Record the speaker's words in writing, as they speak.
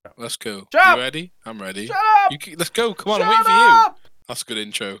Let's go. Shut up! You ready? I'm ready. Shut up! Let's go. Come on, I'm Shut waiting for you. up! That's a good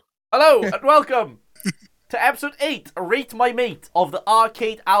intro. Hello and welcome to episode 8, Rate My Mate of the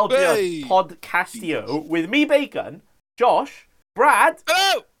Arcade Albion Hey! Podcastio with me, Bacon, Josh, Brad,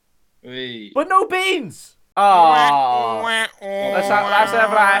 Hello! but no Beans. Ah, let's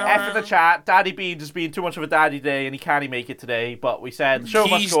have an F in the chat. Daddy Beans has been too much of a daddy day and he can't make it today, but we said the show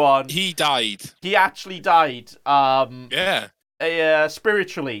must go on. He died. He actually died. Yeah.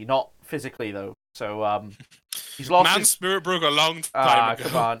 Spiritually, not physically though. So he's lost Man's his spirit broke a long time ago.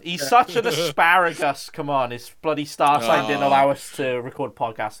 come on. He's such an asparagus. Come on. His bloody star sign didn't allow us to record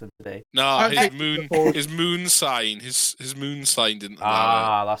podcasting today. No, his moon sign didn't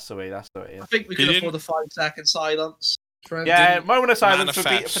allow it. That's the way. I think we could afford a 5-second silence. Yeah, moment of silence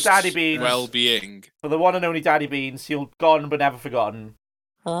for Daddy Beans. Well-being. For the one and only Daddy Beans. He'll gone but never forgotten.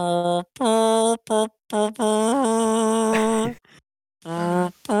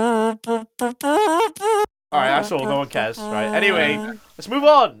 Alright, that's all. No one cares. Right. Anyway, let's move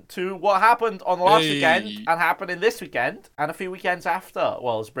on to what happened on the last weekend and happened in this weekend and a few weekends after.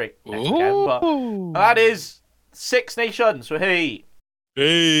 Well, it's break next weekend, but that is Six Nations. So hey.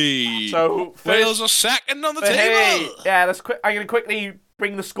 So Wales are second on the table. Yeah, I'm gonna quickly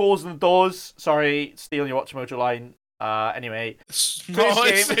bring the scores and the doors. Sorry, stealing your Watch Mojo line. Anyway, it's not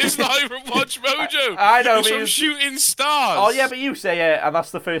even Watch Mojo. I know, it's from Shooting Stars. Oh yeah, but you say it, and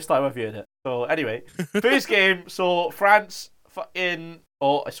that's the first time I've heard it. So anyway, first game. So France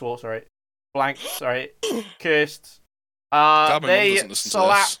cursed. They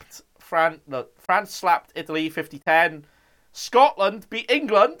slapped France slapped Italy 50-10. Scotland beat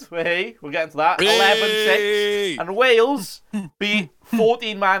England. We'll get into that. 11-6. And Wales beat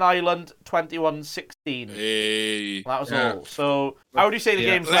 14-man Ireland 21-16. That was all. So, how would you say the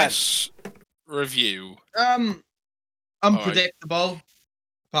game's went? Let's review. Unpredictable.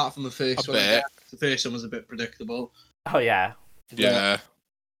 Apart from the first one. Bit. The first one was a bit predictable. Oh, yeah. Yeah.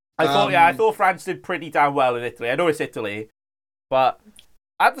 I thought France did pretty damn well in Italy. I know it's Italy. But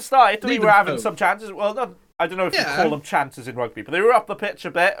at the start, Italy were having some chances. Well, I don't know if you call them chances in rugby, but they were up the pitch a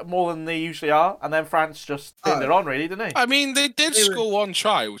bit more than they usually are, and then France just turned it on, really, didn't they? I mean, they did score one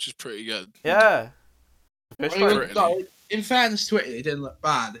try, which is pretty good. Yeah. In fairness to Italy, they didn't look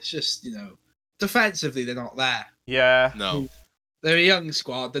bad. It's just, defensively, they're not there. Yeah. No. They're a young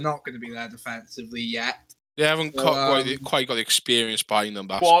squad. They're not going to be there defensively yet. They haven't quite got the experience behind them.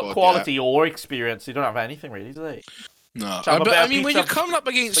 Quality or experience. They don't have anything, really, do they? No. I mean, when you're coming up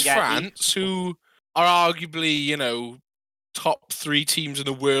against France, who are arguably, top 3 teams in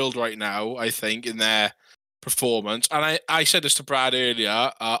the world right now, I think, in their performance. And I said this to Brad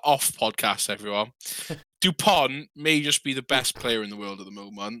earlier, off podcast, everyone. Dupont may just be the best player in the world at the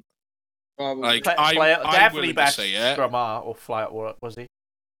moment. Probably. I'm willing best to say it. Scrumar or Fly, or was he?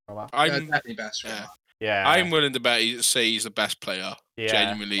 I'm definitely best. Yeah. I'm willing to say he's the best player. Yeah.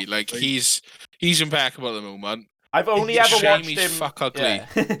 Genuinely. He's impeccable at the moment. I've only ever watched him. Fuck ugly.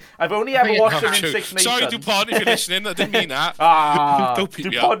 Yeah. I've only ever watched him in Six Nations. Sorry, Dupont, if you're listening, I didn't mean that.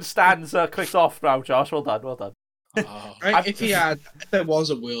 Dupont stands clicked off now, Josh. Well done. If there was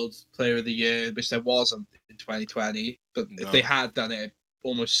a World Player of the Year, which there wasn't in 2020, but if they had done it,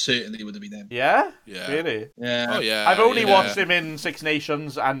 almost certainly would have been him. Yeah? Really? Yeah. Oh yeah. I've only watched him in Six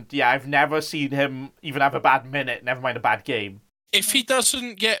Nations, and I've never seen him even have a bad minute. Never mind a bad game. If he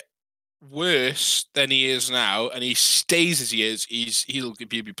doesn't get worse than he is now, and he stays as he is, he'll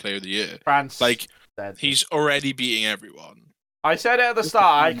be Player of the Year. France, he's already beating everyone. I said it at the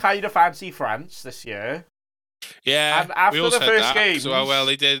start. I kind of fancy France this year. Yeah, and after the first game, so how well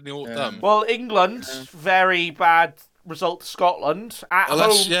they did in the autumn. Well, England very bad result to Scotland at home.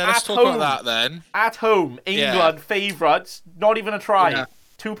 Let's talk about that then. At home, England favourites, not even a try. Yeah.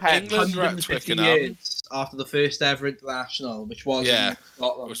 2 pence. England were at Twickenham after the first ever international, which was in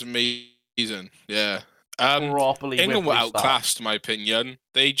Scotland. It was amazing. Yeah. Properly England were outclassed, in my opinion.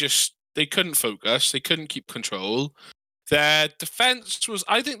 They couldn't focus. They couldn't keep control. Their defence was.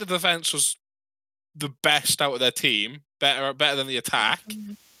 I think the defence was the best out of their team. Better than the attack.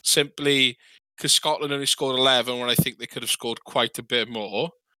 Simply because Scotland only scored 11, when I think they could have scored quite a bit more.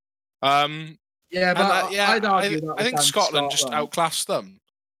 I'd argue I think Scotland just outclassed them.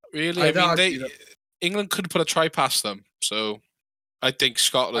 Really, England could put a try past them. So I think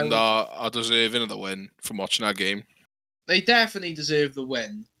Scotland are deserving of the win from watching that game. They definitely deserve the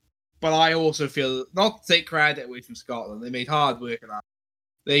win, but I also feel, not to take credit away from Scotland, they made hard work of that.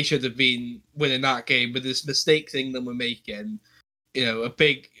 They should have been winning that game, but the mistakes England were making, I don't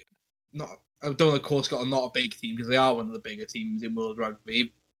want to call Scotland not a big team, because they are one of the bigger teams in world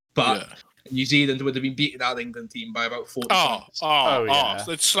rugby, but New Zealand would have been beating that England team by about 40 points. yeah.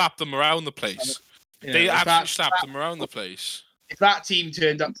 They'd slap them around the place. They absolutely slapped them around the place. If that team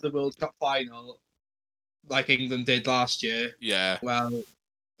turned up to the World Cup final like England did last year, well,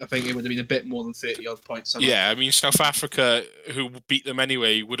 I think it would have been a bit more than 30-odd points. Yeah, I mean, South Africa, who beat them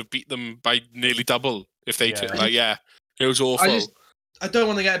anyway, would have beat them by nearly double if they took. It was awful. I don't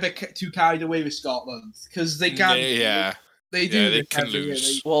want to get a bit too carried away with Scotland because they can. They do. They can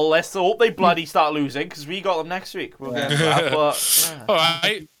lose. Well, let's hope they bloody start losing because we got them next week. We'll get into that, but all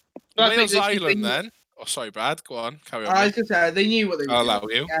right. Wales Island then. Oh, sorry, Brad. Go on. Carry on. I was going to say they knew what they were I'll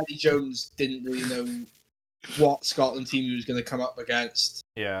doing. allow you. Eddie Jones didn't really know what Scotland team he was going to come up against.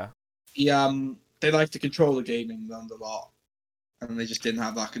 Yeah. They like to control the game in England a lot, and they just didn't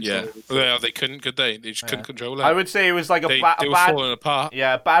have that control. Yeah, they couldn't, could they? They just couldn't control it. I would say it was like they were falling apart.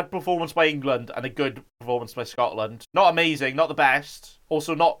 Yeah, bad performance by England and a good performance by Scotland. Not amazing, not the best.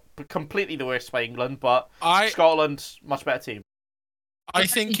 Also, not completely the worst by England, but Scotland, much better team. I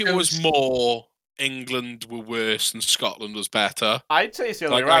think it was more England were worse and Scotland was better. I'd say it's the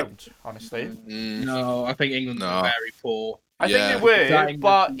other way around, honestly. No, I think England were very poor. I think they were,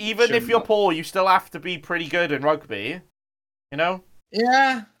 but even if you're poor, you still have to be pretty good in rugby. You know?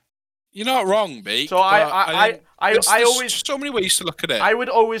 Yeah. You're not wrong, mate. So I always so many ways to look at it. I would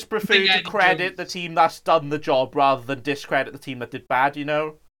always prefer to credit the team that's done the job rather than discredit the team that did bad. You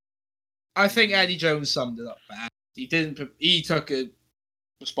know? I think Eddie Jones summed it up bad. He took a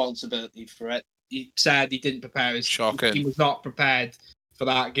responsibility for it. He said he didn't prepare his team. He was not prepared for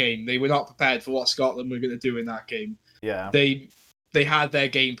that game. They were not prepared for what Scotland were going to do in that game. Yeah. They had their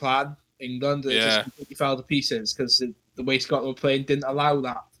game plan, England, and it just completely fell to pieces because the way Scotland were playing didn't allow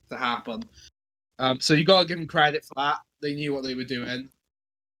that to happen. So you got to give them credit for that. They knew what they were doing.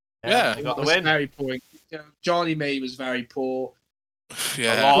 Yeah, they got the win. Very poor. Johnny May was very poor.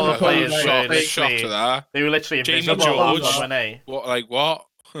 Yeah, a lot of the players were shocked to that. They were literally invisible. What?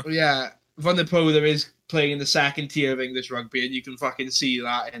 Yeah, Van der Poel is playing in the second tier of English rugby, and you can fucking see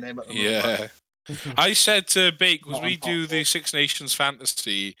that in him at the moment. I said to Bake, because we do the Six Nations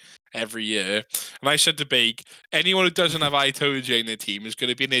Fantasy every year, and I said to Bake, anyone who doesn't have Itoje in their team is going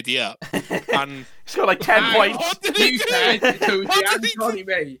to be an idiot. And he's got like 10 points. What did he do? Johnny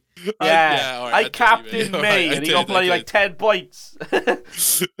May. I captained May, and he got bloody like 10 points.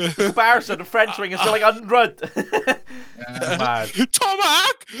 Comparison, the French wing is still like 100.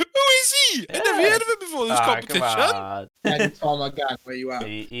 Tomac? Who is he? I never heard of him before this competition. Tomac, where you at?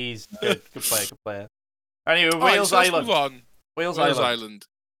 He's good player. Anyway, Wales Island. Wales Island.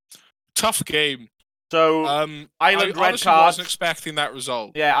 Tough game. So, Ireland red card. I wasn't expecting that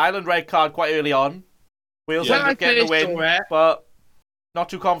result. Yeah, Ireland red card quite early on. Wales ended up getting the win, but not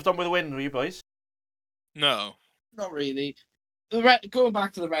too confident with the win, were you boys? No. Not really. Going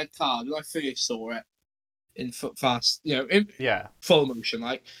back to the red card, when I first saw it in full motion,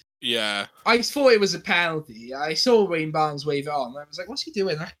 like. Yeah. I thought it was a penalty. I saw Wayne Barnes wave it on. I was like, what's he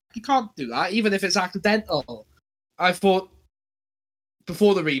doing? He can't do that, even if it's accidental. I thought,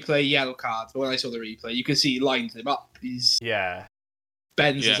 before the replay, yellow card. But when I saw the replay, you can see he lines him up.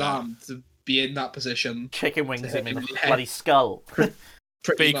 Bends his arm to be in that position. Chicken wings him in the bloody skull.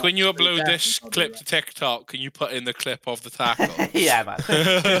 Big, when you upload this clip to TikTok, can you put in the clip of the tackle? Yeah, man.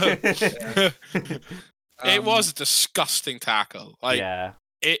 It was a disgusting tackle.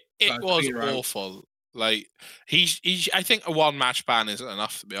 It was awful. Like I think a 1 match ban isn't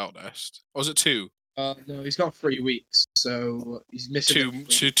enough, to be honest. Or was it 2? No, he's got 3 weeks, so he's missing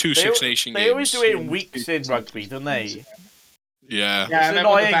two Six Nation games. They always do it in weeks in rugby, don't they? Yeah. It's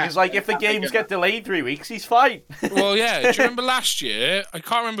annoying because, like, if the games get delayed 3 weeks, he's fine. Well, yeah. Do you remember last year? I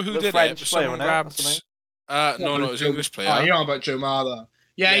can't remember who did it. Someone grabbed. No, it was an English player. Oh, you're on about Joe Marler.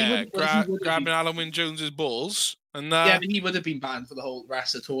 Yeah, grabbing Alan Wynne Jones's balls, and but he would have been banned for the whole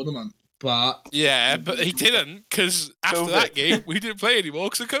rest of the tournament. But but he didn't, because after that game we didn't play anymore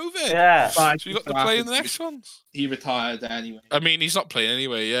because of COVID. Yeah, so we got to play in the next ones. He retired anyway. I mean, he's not playing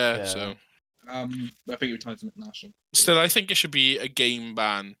anyway. Yeah. So I think he retired from international. Still, I think it should be a game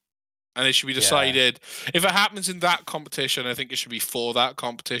ban, and it should be decided if it happens in that competition. I think it should be for that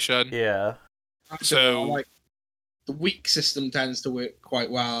competition. Yeah. So the week system tends to work quite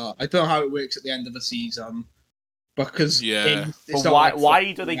well. I don't know how it works at the end of the season. Because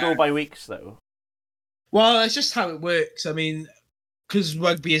why do they go by weeks though? Well, it's just how it works. I mean, because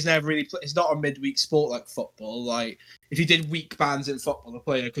rugby is never really it's not a midweek sport like football. Like if you did week bans in football, a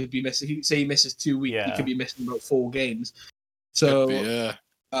player could be missing. If you say he misses 2 weeks, he could be missing about 4 games. So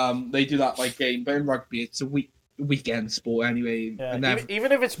they do that by game. But in rugby, it's a weekend sport anyway. Yeah.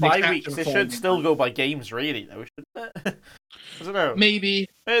 Even if it's by weeks, it should still go by games, really, though, shouldn't it? I don't know. Maybe.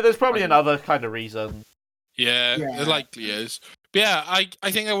 There's probably another kind of reason. Yeah, it likely is. But yeah,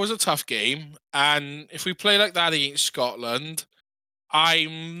 I think it was a tough game, and if we play like that against Scotland, I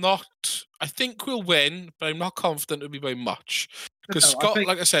think we'll win, but I'm not confident it'll be by much. Because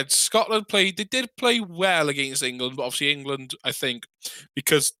like I said, Scotland they did play well against England, but obviously England, I think,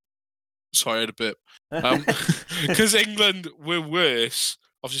 sorry, I had a bit. Because England were worse,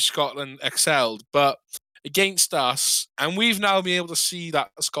 obviously Scotland excelled, but against us, and we've now been able to see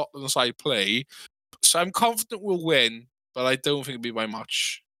that Scotland side play, so I'm confident we'll win, but I don't think it'll be by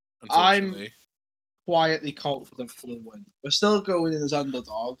much, unfortunately. I'm quietly confident for the win. We're still going in as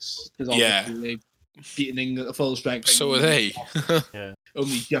underdogs, because obviously they've beaten England at full strength. So are they.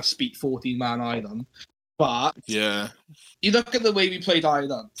 Only just beat 14-man Ireland. But you look at the way we played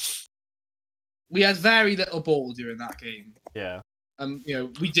Ireland. We had very little ball during that game. Yeah.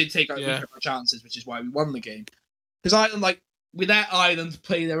 We did take our chances, which is why we won the game. Because Ireland, we let Ireland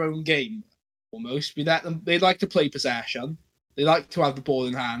play their own game, almost. They like to play possession. They like to have the ball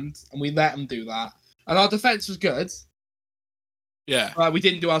in hand, and we let them do that. And our defence was good. Yeah. We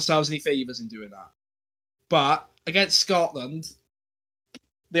didn't do ourselves any favours in doing that. But against Scotland,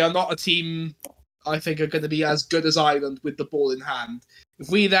 they are not a team I think are going to be as good as Ireland with the ball in hand. If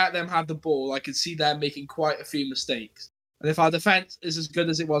we let them have the ball, I can see them making quite a few mistakes. And if our defence is as good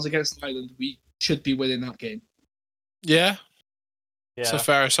as it was against Ireland, we should be winning that game. Yeah. It's a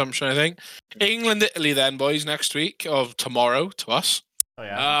fair assumption, I think. England, Italy then, boys, next week, or tomorrow to us. Oh,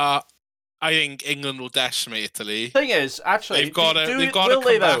 yeah. I think England will decimate Italy. Thing is, actually, they've got to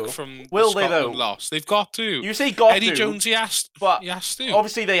come back from the Scotland loss. They've got to. You say got Eddie to. Jones, he has to.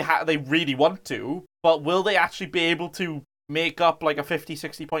 Obviously, they really want to, but will they actually be able to make up like a 50,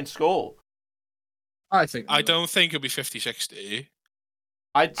 60 point score? I don't think it'll be 50-60.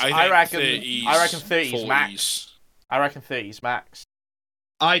 I reckon 30's max. I reckon 30's max.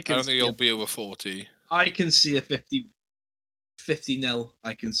 I don't think it'll be over 40. I can see a 50-0,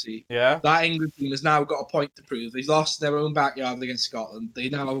 I can see. Yeah. That England team has now got a point to prove. They've lost in their own backyard against Scotland. They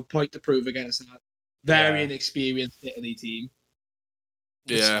now have a point to prove against that very inexperienced Italy team.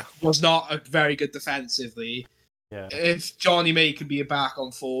 Yeah. Was not a very good defensively. Yeah. If Johnny May can be back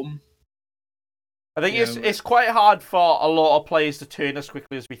on form. I think it's quite hard for a lot of players to turn as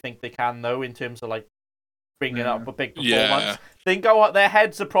quickly as we think they can, though, in terms of bringing up a big performance. Yeah. Their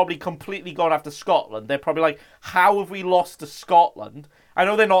heads are probably completely gone after Scotland. They're probably like, how have we lost to Scotland? I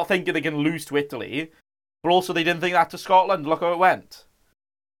know they're not thinking they can lose to Italy, but also they didn't think that to Scotland. Look how it went.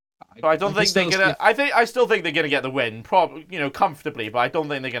 So I don't think they're gonna. I still think they're gonna get the win, probably comfortably, but I don't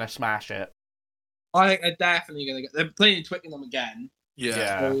think they're gonna smash it. I think they're definitely gonna get. They're playing Twickenham again.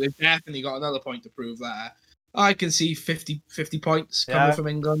 Yeah. So they've definitely got another point to prove there. I can see 50 points coming from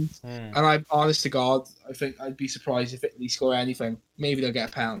England. And I'm honest to God, I think I'd be surprised if Italy score anything. Maybe they'll get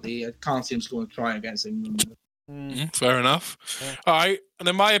a penalty. I can't see them scoring a try against England. Fair enough. Yeah. All right. And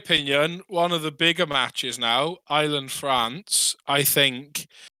in my opinion, one of the bigger matches now, Ireland-France, I think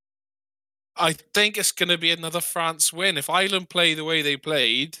it's going to be another France win. If Ireland play the way they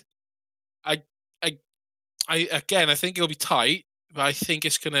played, I think it'll be tight, but I think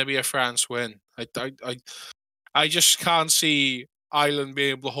it's going to be a France win. I just can't see Ireland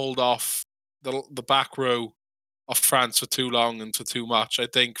being able to hold off the back row of France for too long and for too much. I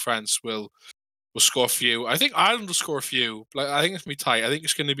think France will score a few. I think Ireland will score a few. I think it's going to be tight. I think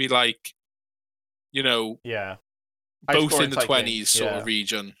it's going to be both in the 20s sort of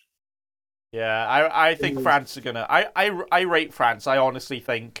region. Yeah, I think France are going to... I rate France. I honestly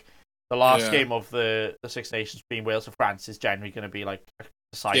think the last game of the Six Nations between Wales and France is generally going to be a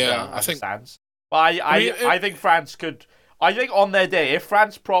decider as it stands. But I think France could... I think on their day, if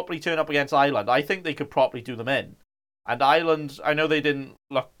France properly turn up against Ireland, I think they could properly do them in. And Ireland, I know they didn't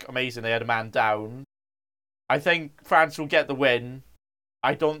look amazing. They had a man down. I think France will get the win.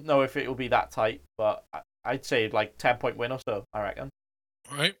 I don't know if it will be that tight, but I'd say 10-point win or so, I reckon.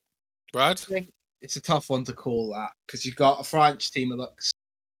 All right. Brad? I think it's a tough one to call that, because you've got a French team that looks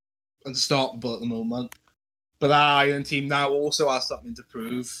unstoppable at the moment. But that Ireland team now also has something to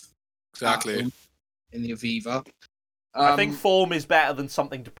prove. Exactly. In the Aviva. I think form is better than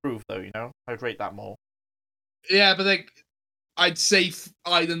something to prove, though, I'd rate that more. Yeah, but I'd say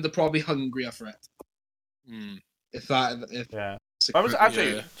Ireland are probably hungrier for it. Yeah.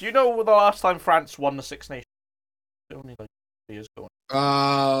 Do you know the last time France won the Six Nations? Only 3 years ago.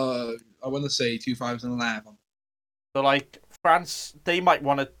 I want to say 2011. So France, they might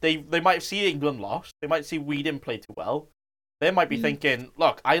want to. They might see England lost. They might see we didn't play too well. They might be thinking,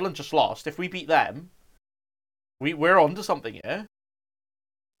 look, Ireland just lost. If we beat them, we're onto something here.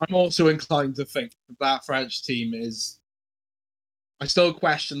 I'm also inclined to think that French team is I still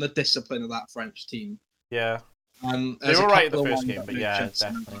question the discipline of that French team. Yeah. They were right in the first game, but yeah,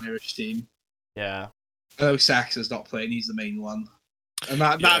 definitely. An Irish team. Yeah. I know Saxon's not playing; he's the main one, and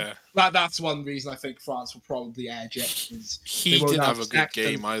that's one reason I think France will probably edge it. He didn't have a good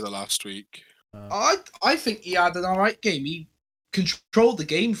game either last week. I think he had an alright game. He controlled the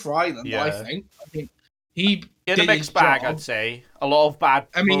game for Ireland. Yeah. I think he did a mixed bag. I'd say a lot of bad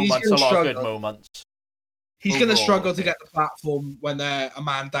moments, a lot of good moments. He's going to struggle to get the platform when they're a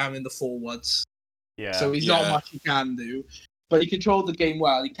man down in the forwards. Yeah. So he's not much he can do. But he controlled the game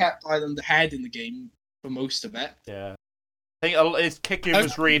well. He kept Ireland ahead in the game for most of it. Yeah. I think his kicking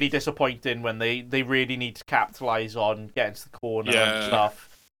was really disappointing when they really need to capitalise on getting to the corner and stuff.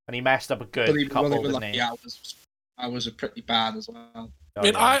 And he messed up a good couple, didn't he? I was pretty bad as well. I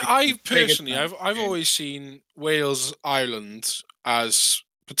mean, I personally, I've always seen Wales-Ireland as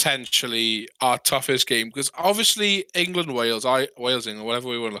potentially our toughest game, because obviously England-Wales, Wales-England, whatever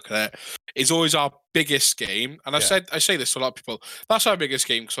we want to look at it, is always our biggest game. And I say this to a lot of people, that's our biggest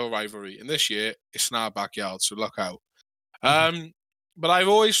game because of rivalry. And this year, it's in our backyard, so look out. But I've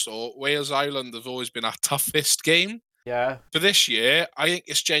always thought Wales-Ireland have always been our toughest game. Yeah. For this year, I think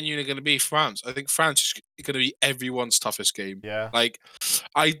it's genuinely going to be France. I think France is going to be everyone's toughest game. Yeah. Like,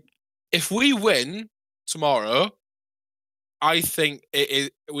 if we win tomorrow, I think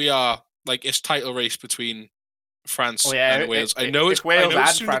it's title race between France and Wales. I know it's Wales and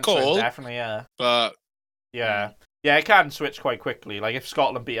soon France to call, definitely, yeah. But yeah, it can switch quite quickly. Like if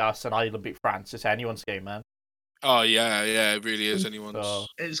Scotland beat us and Ireland beat France, it's anyone's game, man. Oh yeah, it really is anyone's. So...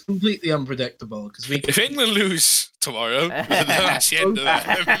 It's completely unpredictable because if England lose tomorrow, that's the end of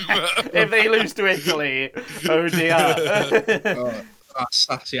that. If they lose to Italy, oh dear.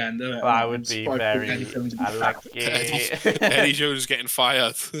 That's the end of it. That would be very unlucky. Eddie Jones is getting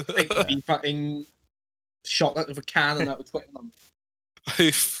fired. Be fucking shot out of a cannon out of Twickenham.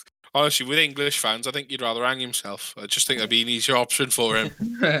 Honestly, with English fans, I think he'd rather hang himself. I just think that'd be an easier option for him.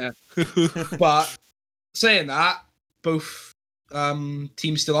 But saying that, both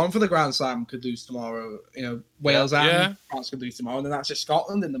teams still on for the Grand Slam could lose tomorrow. You know, Wales and France could lose tomorrow, and then that's just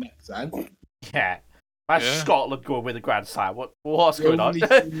Scotland in the mix then. Yeah. That's Scotland going with the Grand Slam. What's going on?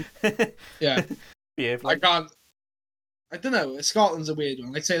 Yeah. I don't know. Scotland's a weird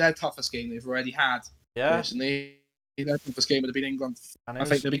one. I'd say their toughest game they've already had. Yeah. Personally, their toughest game would have been England. I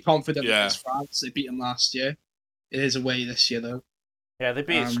think they'll be confident against France. They beat them last year. It is away this year, though. Yeah, they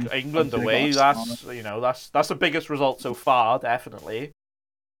beat England away. That's the biggest result so far, definitely.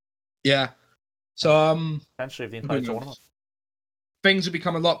 Yeah. So potentially the entire tournament. Things will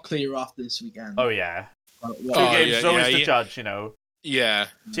become a lot clearer after this weekend. Oh yeah. 2 games is always the judge, you know. Yeah.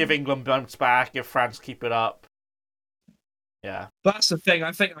 See if England bounce back, if France keep it up. Yeah. But that's the thing.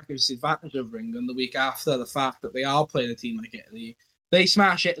 I think that gives the advantage over England the week after, the fact that they are playing a team like Italy. They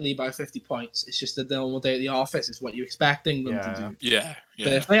smash Italy by 50 points. It's just a normal day at the office. It's what you expect England to do. Yeah.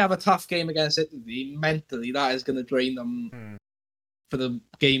 But if they have a tough game against Italy, mentally, that is going to drain them for the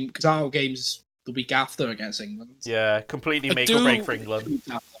game. Because our game's the week after against England. Yeah, completely make or break for England.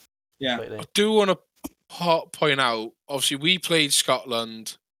 Yeah. Completely. I do want to point out, obviously, we played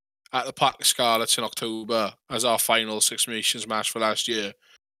Scotland at the Parc Scarlets in October as our final Six Nations match for last year.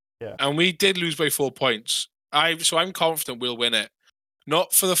 Yeah. And we did lose by 4 points. So I'm confident we'll win it.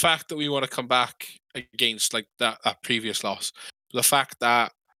 Not for the fact that we want to come back against like that previous loss. But the fact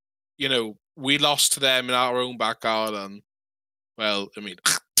that, you know, we lost to them in our own back garden. Well, I mean,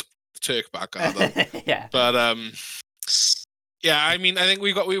 the Turk back garden. Yeah. But yeah, I mean, I think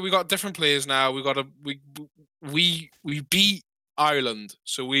we got different players now. We beat Ireland,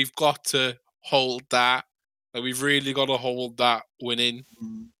 so we've got to hold that. Like we've really got to hold that winning.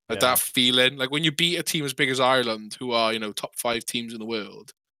 Like that feeling, like when you beat a team as big as Ireland, who are, you know, top 5 teams in the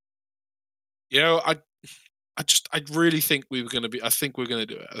world. You know, I really think we were going to be. I think we're going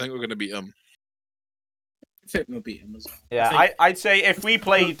to do it. I think we're going to beat them. I think we'll beat them as well. Yeah, I'd say if we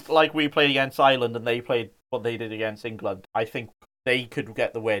played like we played against Ireland and they played what they did against England, I think they could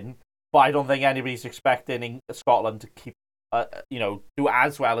get the win. But I don't think anybody's expecting Scotland to keep, do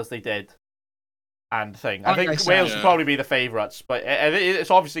as well as they did. And thing. I think Wales will probably be the favourites, but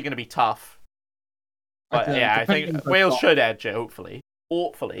it's obviously going to be tough. But I think Wales should edge it, hopefully.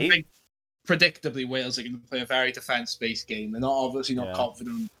 Hopefully. I think, predictably, Wales are going to play a very defence-based game. They're not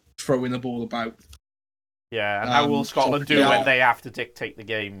confident throwing the ball about. Yeah, and how will Scotland do when they have to dictate the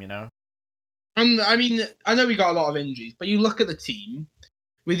game, you know? And I mean, I know we got a lot of injuries, but you look at the team,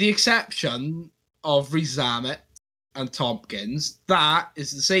 with the exception of Rhys-Zammit and Tompkins, that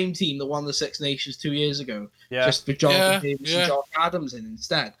is the same team that won the Six Nations 2 years ago. Yeah. Just with Jonathan Davis and Josh Adams in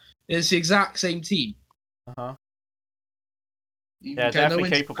instead. It's the exact same team. Uh-huh. Yeah, definitely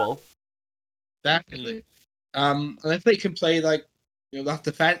capable. Definitely. And if they can play like that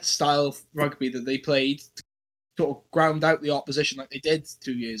defense style of rugby that they played, to sort of ground out the opposition like they did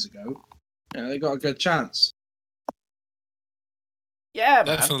 2 years ago, they got a good chance. Yeah,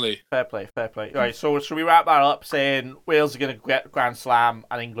 man. Definitely. Fair play. All right, so should we wrap that up saying Wales are going to get Grand Slam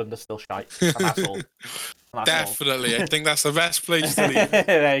and England are still shite? And that's all. Definitely. I think that's the best place to leave.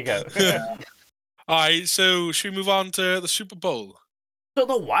 There you go. All right, so should we move on to the Super Bowl? So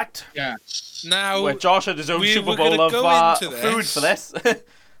the what? Yeah. Now, well, Josh had his own Super Bowl of food for this.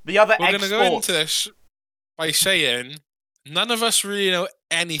 The other we're going to go into this by saying none of us really know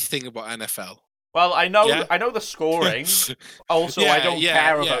anything about NFL. Well, I know the scoring. Also, I don't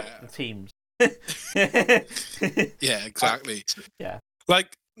care about the teams. Yeah, exactly. Yeah.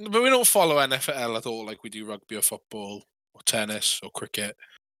 Like, but we don't follow NFL at all like we do rugby or football or tennis or cricket.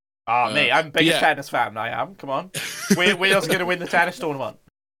 Mate, I'm the biggest tennis fan. I am. Come on. Wales going to win the tennis tournament.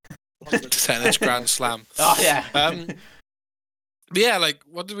 Tennis Grand Slam. Oh, yeah. But yeah, like,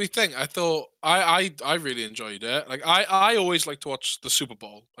 what did we think? I thought I really enjoyed it. Like, I always like to watch the Super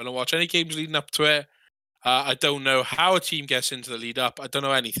Bowl. I don't watch any games leading up to it. I don't know how a team gets into the lead up. I don't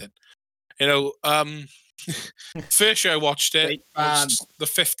know anything. First year I watched it was the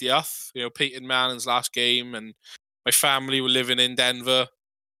 50th. Peyton Manning's last game, and my family were living in Denver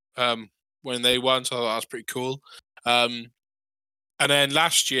when they won, so I thought that was pretty cool. And then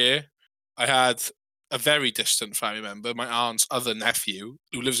last year I had a very distant family member, my aunt's other nephew,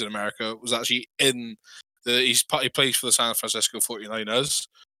 who lives in America, was actually in he plays for the San Francisco 49ers.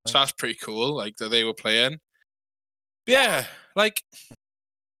 So that's pretty cool, like, that they were playing. Yeah, like,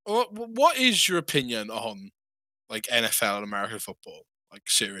 what is your opinion on, like, NFL and American football? Like,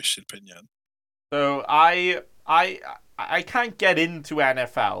 serious opinion. So I can't get into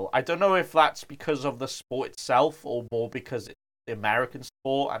NFL. I don't know if that's because of the sport itself or more because it's the American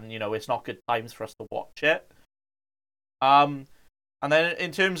sport and, it's not good times for us to watch it. And then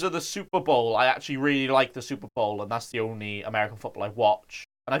in terms of the Super Bowl, I actually really like the Super Bowl, and that's the only American football I watch.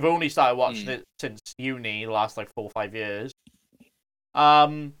 And I've only started watching it since uni, the last, 4 or 5 years.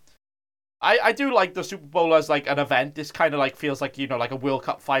 I do like the Super Bowl as, an event. This kind of, feels like, like a World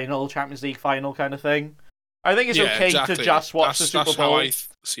Cup final, Champions League final kind of thing. I think it's okay to just watch the Super Bowl. That's how I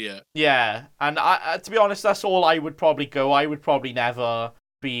see it. Yeah, and to be honest, that's all I would probably go. I would probably never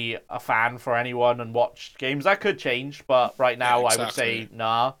be a fan for anyone and watch games. That could change, but right now I would say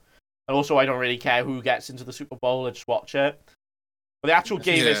nah. And also, I don't really care who gets into the Super Bowl. I just watch it. But the actual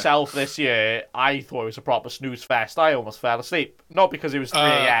game itself this year, I thought it was a proper snooze fest. I almost fell asleep. Not because it was 3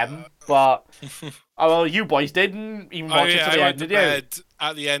 a.m., but you boys didn't even watch it to the end, did you?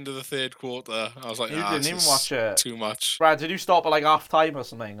 At the end of the third quarter, I was like, you didn't even watch it. Too much. Brad, did you stop at half time or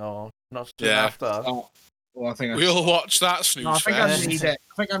something, or not soon after? Well, I think we all watched that snooze fest. I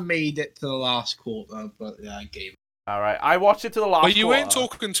think I made it to the last quarter, but yeah, I gave it. All right, I watched it to the last. Well, you weren't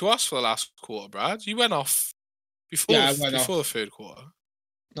talking to us for the last quarter, Brad. You went off before the third quarter.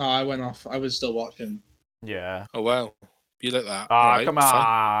 No, I went off. I was still watching. Yeah. Oh well, you like that? Right, come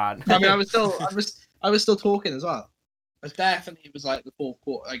on. I mean, I was still talking as well. It definitely was the fourth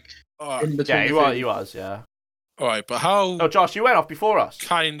quarter, in between. Yeah, he was. Yeah. All right, but how? No, Josh, you went off before us.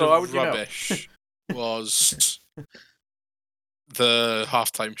 Kind of rubbish was the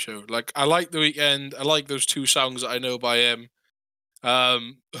halftime show. Like, I like The Weeknd. I like those 2 songs that I know by him.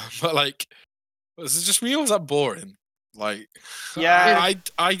 But was it just me or was that boring? Yeah,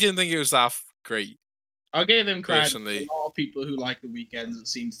 I didn't think it was that great. I'll give him credit. Personally, a lot of people who like The Weeknd it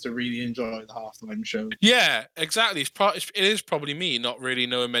seems to really enjoy the halftime show. Yeah, exactly. It is probably me not really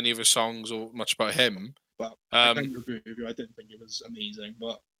knowing many of his songs or much about him. But I don't agree with you. I didn't think it was amazing,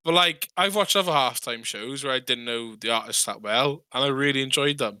 but I've watched other halftime shows where I didn't know the artists that well, and I really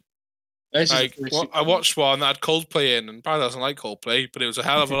enjoyed them. I watched one that had Coldplay in, and Brad doesn't like Coldplay, but it was a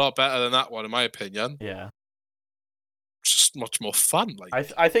hell of a lot better than that one, in my opinion. Yeah. Just much more fun.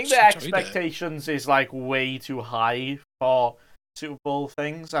 I think the expectations is way too high for Super Bowl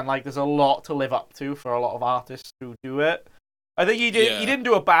things, and there's a lot to live up to for a lot of artists who do it. I think he didn't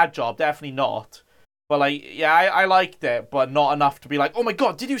do a bad job, definitely not. But I liked it, but not enough to be oh my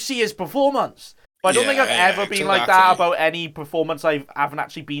god, did you see his performance? But I don't think I've ever been like that about any performance I haven't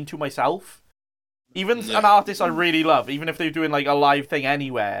actually been to myself. Even an artist I really love, even if they're doing a live thing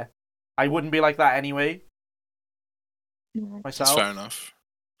anywhere, I wouldn't be like that anyway. Myself. That's fair enough.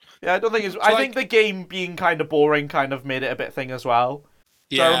 Yeah, I don't think it's. I think the game being kind of boring kind of made it a bit thing as well.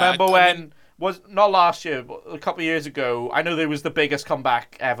 So I remember was not last year, but a couple of years ago. I know there was the biggest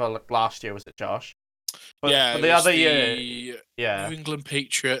comeback ever last year. Was it, Josh? But the other year, New England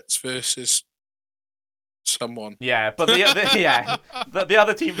Patriots versus someone. Yeah, but the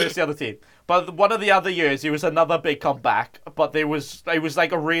other team versus the other team. But one of the other years, it was another big comeback. But it was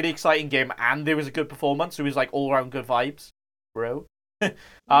like a really exciting game, and there was a good performance. It was like all around good vibes, bro.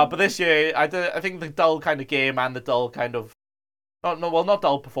 But this year, I think the dull kind of game and the dull kind of not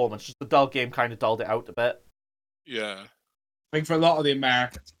dull performance, just the dull game kind of dulled it out a bit. Yeah. I think for a lot of the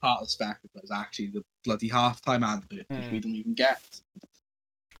Americans, part of the spectacle is actually the bloody halftime advert, which we don't even get.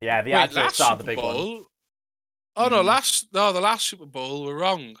 Yeah, the adverts are the big one. Oh no, the last Super Bowl we're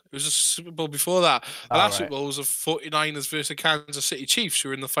wrong. It was a Super Bowl before that. The last Super Bowl was the 49ers versus the Kansas City Chiefs, who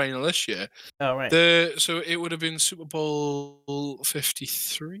were in the final this year. Oh right. So it would have been Super Bowl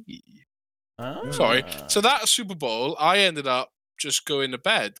 53. Oh. Sorry. So that Super Bowl, I ended up just going to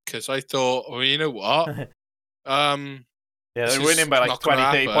bed because I thought, well, you know what? Yeah, they're winning by like 20,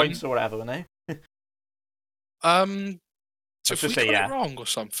 30 points or whatever, weren't they? So if we got it wrong or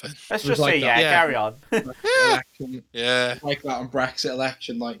something. Let's just say carry on. Yeah. Like that on Brexit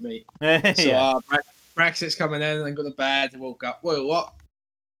election, like me. So Brexit's coming in and I go to bed and woke up. Whoa, what?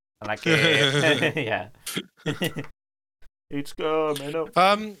 And like yeah. It's coming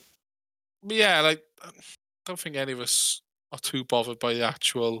up. Yeah, like I don't think any of us are too bothered by the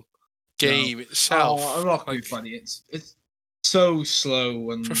actual game itself. I'm not quite funny. It's so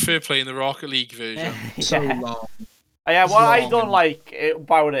slow and prefer playing the Rocket League version. So long. Yeah, what I don't like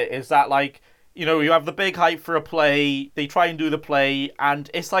about it is that, like, you know, you have the big hype for a play, they try and do the play, and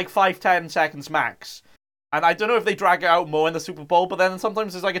it's like 5-10 seconds max. And I don't know if they drag it out more in the Super Bowl, but then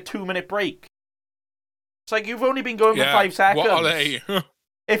sometimes there's like a 2-minute break. It's like, you've only been going for 5 seconds. What are they?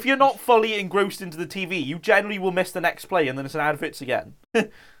 If you're not fully engrossed into the TV, you generally will miss the next play, and then it's an adverts again. Yeah.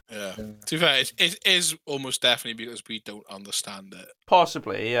 To be fair, it is almost definitely because we don't understand it.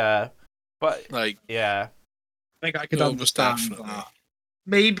 Possibly, yeah. But, like, yeah. I think I could understand that.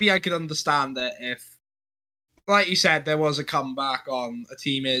 Maybe I could understand it if, like you said, there was a comeback on a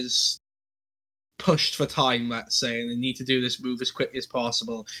team is pushed for time, let's say, and they need to do this move as quickly as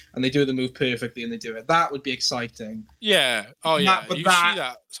possible, and they do the move perfectly and they do it. That would be exciting. Yeah. Oh, yeah. But you that see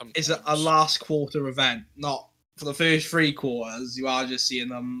that sometimes. is a last quarter event, not for the first 3 quarters. You are just seeing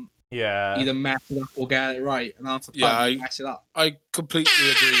them either mess it up or get it right, and after mess it up. I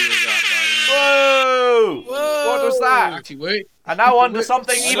completely agree with that, man. Whoa! What was that? Actually, wait. And now on to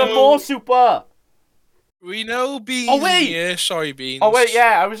something even more super. We know Beans. Oh wait! Yeah, sorry, Beans. Oh wait,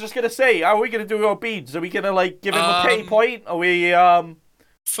 yeah. I was just gonna say, how are we gonna do our Beans? Are we gonna like give him a pity point? Are we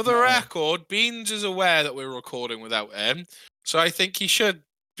For the record, Beans is aware that we're recording without him, so I think he should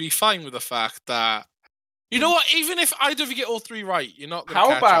be fine with the fact that. You know what? Even if either of you get all 3 right, you're not going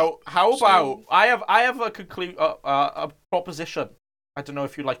to catch up. How about I have a proposition. I don't know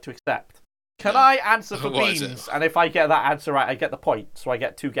if you'd like to accept. Can I answer for Beans? And if I get that answer right, I get the point. So I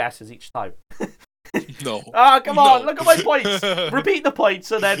get 2 guesses each time. No. Come on, look at my points. Repeat the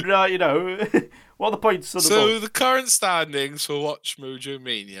points, and then you know what are the points. So the current standings for Watch Mojo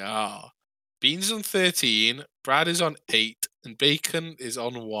Mania are: Beans on 13, Brad is on 8, and Bacon is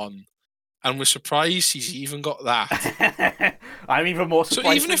on 1. And we're surprised he's even got that. I'm even more surprised.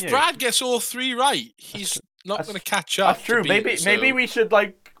 So even if Brad gets all 3 right, he's not going to catch up. That's true. Maybe we should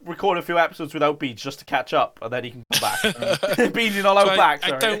like record a few episodes without Beans just to catch up, and then he can come back. Beans is not allowed back.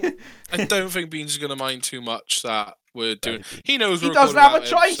 Sorry. I don't think Beans is going to mind too much that we're doing. He knows he doesn't have a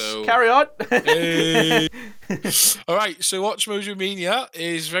choice. So... Carry on. Hey. All right. So Watch Mojo Mania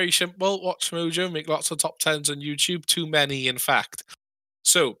is very simple. Watch Mojo make lots of top 10s on YouTube. Too many, in fact.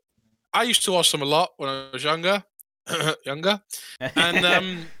 So. I used to watch them a lot when I was younger, and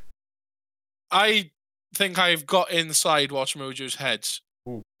I think I've got inside Watch Mojo's heads.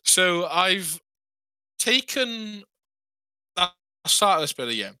 Ooh. So I've taken. I'll start this bit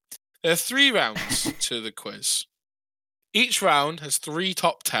again. There are 3 rounds to the quiz. Each round has 3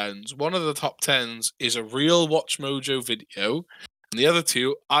 top 10s. One of the top 10s is a real Watch Mojo video, and the other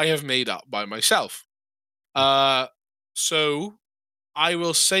 2 I have made up by myself. So. I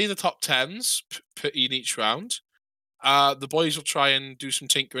will say the top 10s in each round. The boys will try and do some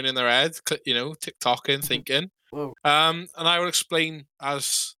tinkering in their head, you know, TikToking, thinking. And I will explain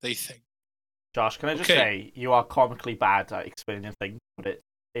as they think. Josh, can I just say, you are comically bad at explaining things, but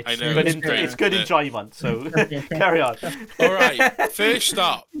it's good enjoyment, so carry on. All right, first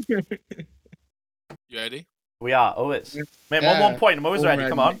up. You ready? We are, always. Mate, 1 point, I'm always ready,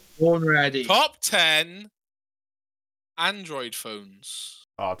 come on. Born ready. Top 10 Android phones.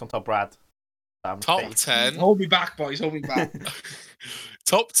 Oh, don't tell Brad. Top 10. Hold me back, boys. Hold me back.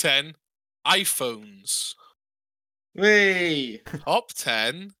 Top 10 iPhones. Wait. Top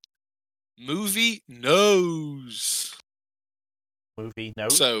 10 movie nose. Movie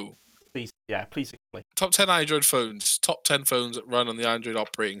nose? So, Please explain. Top 10 Android phones. Top 10 phones that run on the Android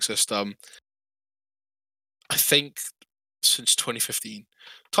operating system. I think since 2015.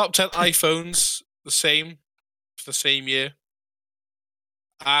 Top 10 iPhones, the same year.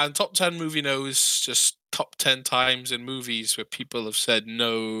 And top 10 movie no's, just top 10 times in movies where people have said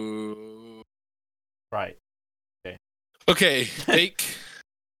no. Right. Okay, Jake.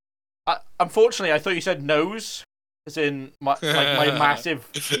 Unfortunately, I thought you said nose, as in my massive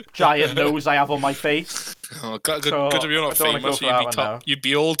giant nose I have on my face. Oh, good to be not famous. You'd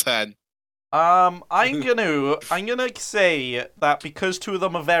be all 10. I'm gonna say that because two of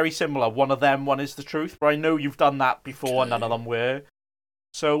them are very similar, one is the truth, but I know you've done that before, none of them were.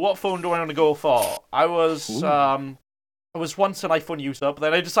 So what phone do I want to go for? I was once an iPhone user, but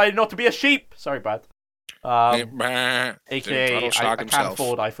then I decided not to be a sheep. Sorry, Brad. AKA I can't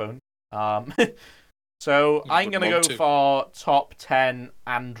afford iPhone. So I'm gonna go for top 10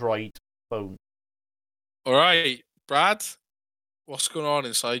 Android phone. All right, Brad. What's going on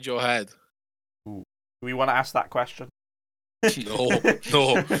inside your head? Ooh. Do we want to ask that question? No.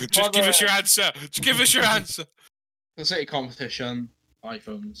 Just give us your answer. Just give us your answer. The city competition,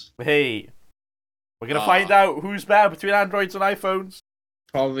 iPhones. Hey, we're gonna find out who's better between Androids and iPhones.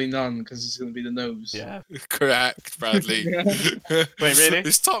 Probably none, because it's gonna be the nose. Yeah. Correct, Bradley. Wait, really?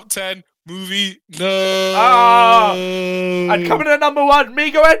 It's top 10 movie. No. And coming in at number 1,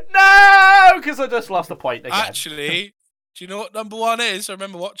 me going no, because I just lost a point again. Actually, do you know what number 1 is? I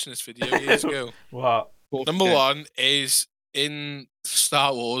remember watching this video years ago. What? Number 1 is in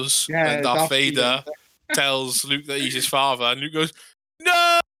Star Wars, and Darth Vader tells Luke that he's his father, and Luke goes,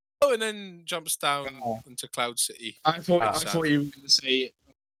 no! And then jumps down into Cloud City. I thought you were going to say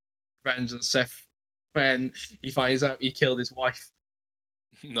Revenge of the Sith when he finds out he killed his wife.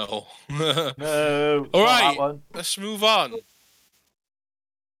 No. No. All right, let's move on.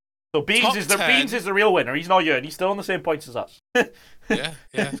 So Beans is the real winner. He's not you, and he's still on the same points as us. Yeah,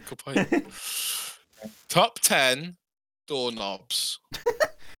 good point. Top 10 doorknobs.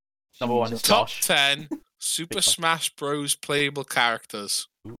 Number 1 is Top Josh. 10 Super Smash Bros. Playable characters.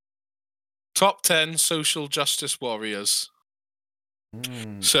 Top 10 social justice warriors.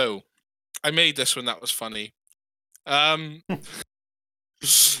 So, I made this one. That was funny. Top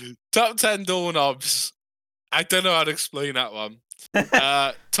 10 doorknobs. I don't know how to explain that one.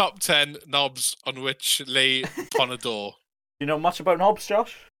 Top 10 knobs on which lay upon a door. You know much about knobs,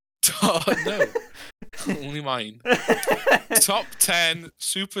 Josh? No. Only mine. Top 10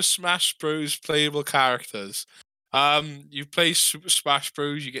 Super Smash Bros. Playable characters. You play Super Smash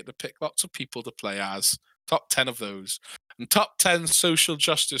Bros. You get to pick lots of people to play as. Top 10 of those. And top 10 social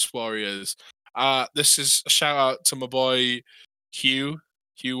justice warriors. This is a shout out to my boy Hugh.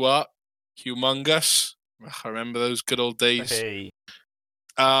 Hugh what? Humongous. I remember those good old days. Hey.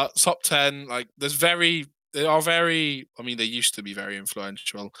 Top 10, like they used to be very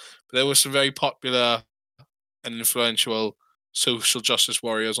influential, but there were some very popular and influential social justice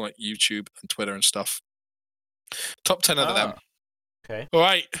warriors on like YouTube and Twitter and stuff. Top 10 of them. Okay. All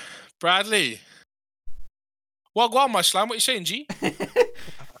right, Bradley. Well, go on, my slam. What are you saying, G?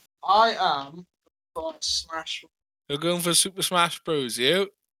 I am for Smash. You're going for Super Smash Bros. You?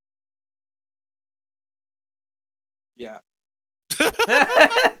 Yeah.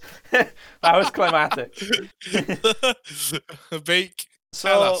 That was climatic. Bake.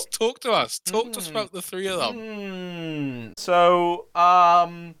 Tell us. Talk to us. Talk to us about the three of them. So,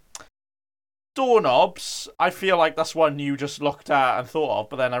 doorknobs. I feel like that's one you just looked at and thought of,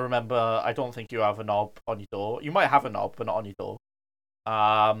 but then I remember I don't think you have a knob on your door. You might have a knob, but not on your door.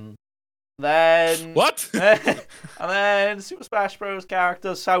 Then what? And then Super Smash Bros.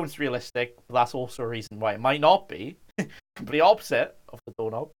 Characters sounds realistic, but that's also a reason why it might not be. Complete opposite of the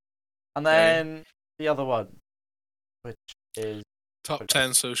doorknob. And then the other one, which is top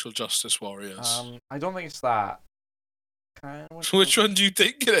 10 social justice warriors. I don't think it's that. Which one do you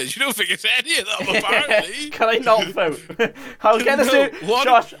think it is? You don't think it's any of them, apparently. Can I not vote? I'll get the same.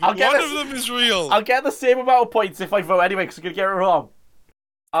 Josh, one of them is real. I'll get the same amount of points if I vote anyway, because I'm gonna get it wrong.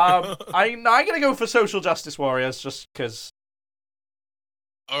 I'm gonna go for social justice warriors just because.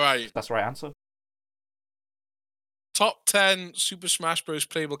 All right, that's the right answer. Top 10 Super Smash Bros.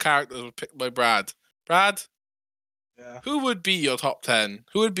 Playable characters were picked by Brad. Brad? Yeah. Who would be your top 10?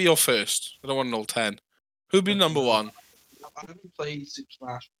 Who would be your first? I don't want an all 10. Who would be number 1? I haven't played Super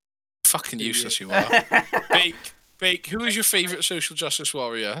Smash. Fucking useless you are. Bake, who is your favourite social justice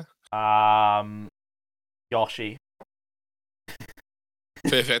warrior? Yoshi.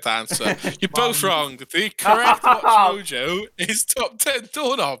 Perfect answer. You're both wrong. The correct Watch Mojo is top 10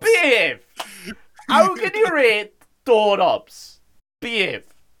 doorknobs. Behave! How can you rate doorknobs? Behave.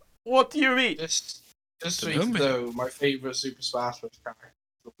 What do you mean? Just so you know, my favourite Super Smash Bros. character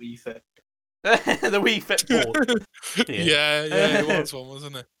is the Wii Fit. The Wii Fit board. Yeah, it was one,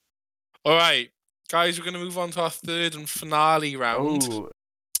 wasn't it? All right, guys, we're going to move on to our third and finale round. Ooh.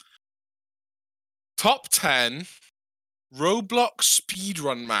 Top 10 Roblox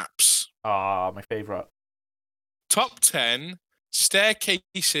speedrun maps. Ah, my favourite. Top 10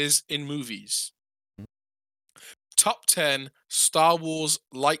 staircases in movies. Top 10 Star Wars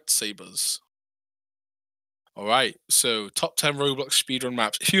lightsabers. All right, so top 10 Roblox speedrun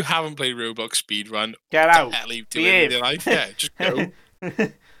maps. If you haven't played Roblox speedrun, Get what out. the hell are you doing in your life? Yeah, just go.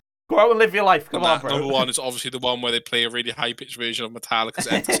 Go out and live your life. Come on, bro. Number one is obviously the one where they play a really high-pitched version of Metallica's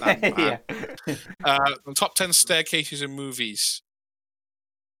Enter Sandman. Top 10 staircases in movies.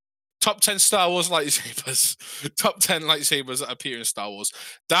 Top 10 Star Wars lightsabers. Top 10 lightsabers that appear in Star Wars.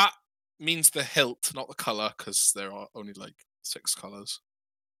 That means the hilt, not the color, because there are only like 6 colors.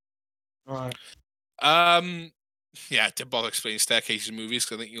 Right. Yeah, didn't bother explaining staircases in movies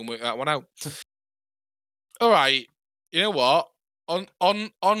because I think you'll work that one out. All right, you know what? On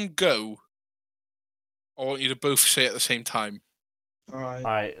go. I want you to both say it at the same time. All right.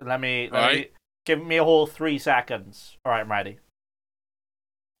 All right, let me give me a whole 3 seconds. All right, I'm ready.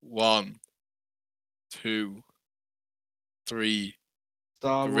 1, 2, 3.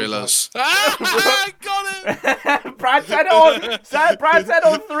 Star Gorillas. I got it! Brad said it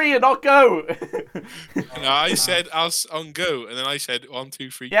on 3 and not go. No, I said I was on go, and then I said 1, 2,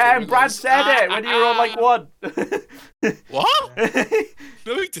 3. Yeah, gorillas. and Brad said it when you were on like 1. What?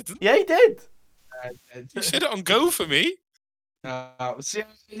 No, he didn't. Yeah, he did. You said it on go for me. See,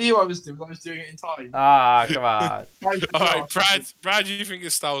 I knew I was doing. I was doing it in time. Ah, come on. All right, Brad, you think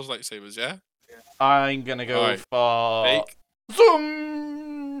it's Star Wars lightsabers, yeah? I'm gonna go for Fake.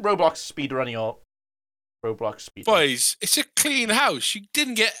 Zoom Roblox speedrun your Roblox speedrun. Boys, it's a clean house. You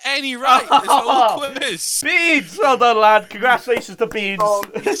didn't get any right. This whole quiz. Beans, well done, lad. Congratulations to Beans,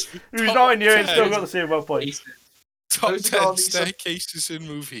 who's not in here and still 10. got the same amount of points. Top 10 staircases in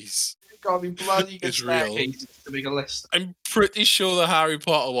movies. Gotta be bloody good It's real. staircases to make a list. I'm pretty sure the Harry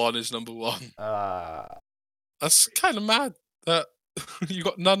Potter one is number 1. That's kind of mad that you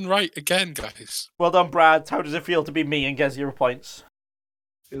got none right again, guys. Well done, Brad. How does it feel to be me and get 0 points?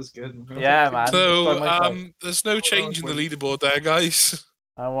 Feels good. Yeah, man. So, there's no change in the leaderboard there, guys.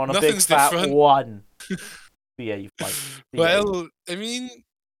 I want a Nothing's big fat different. 1. Yeah, you fight. Well, I mean,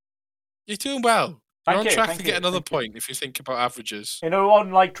 you're doing well. You're on track to get another Thank you. point if you think about averages. You know,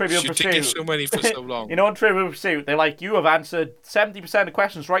 on like Trivial You think Pursuit. so many for so long. You know, on Trivial Pursuit, they're like, you have answered 70% of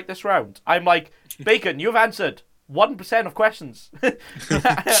questions right this round. I'm like, Bacon, you've answered 1% of questions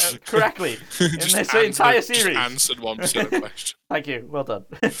correctly in this entire series. Just answered 1% of questions. Thank you. Well done.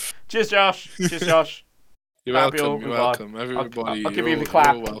 Cheers, Josh. Cheers, Josh. You're welcome. You're welcome. Everybody, I'll give you the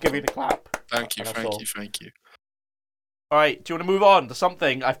clap. I'll give you the clap. Thank you. Thank you. All right. Do you want to move on to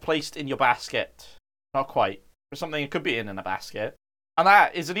something I've placed in your basket? Not quite. But something it could be in a basket. And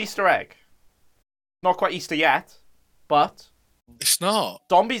that is an Easter egg. Not quite Easter yet, but... It's not.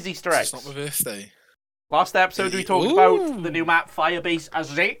 Zombies Easter eggs. It's not my birthday. Last episode we talked about the new map Firebase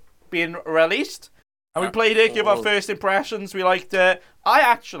Azure being released. And we played it, give our first impressions. We liked it.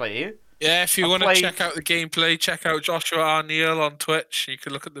 Yeah, if you want to check out the gameplay, check out Joshua R. Neal on Twitch. You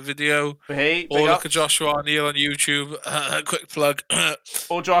can look at the video. Or look at Joshua R. Neal on YouTube. Quick plug.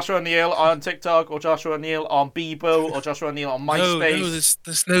 Or Joshua Neal on TikTok, or Joshua Neal on Bebo, or Joshua Neal on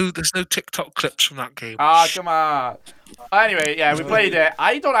MySpace. No, there's no TikTok clips from that game. Ah, come on. Anyway, yeah, we played it.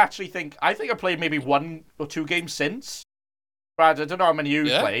 I think I played maybe 1 or 2 games since. Brad, I don't know how many you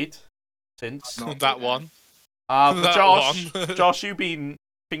played since. Not that one. But Josh, you've been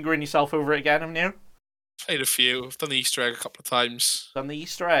fingering yourself over it again, haven't you? Played a few. I've done the Easter egg a couple of times. Done the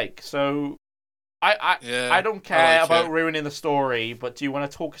Easter egg. So I don't care about ruining the story, but do you want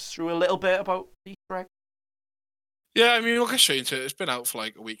to talk us through a little bit about the Easter egg? Yeah, I mean, we'll get straight into it. It's been out for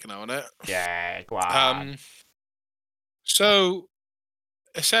like a week now, hasn't it? Yeah, go on. So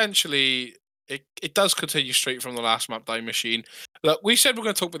essentially, it does continue straight from the last map, Die Machine. Look, we said we're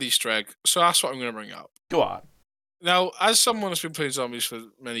going to talk about the Easter egg, so that's what I'm going to bring up. Go on. Now, as someone that's been playing zombies for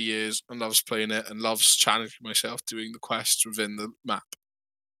many years and loves playing it and loves challenging myself doing the quests within the map,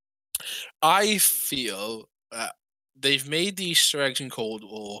 I feel that they've made the Easter eggs in Cold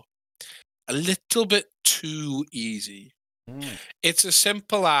War a little bit too easy. It's as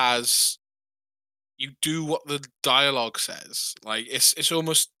simple as you do what the dialogue says. Like it's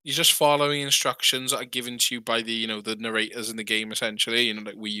almost you're just following instructions that are given to you by the the narrators in the game, essentially.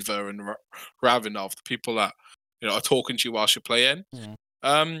 Like Weaver and Ravenov, the people that are talking to you whilst you're playing.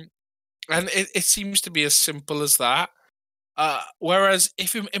 And it seems to be as simple as that. Whereas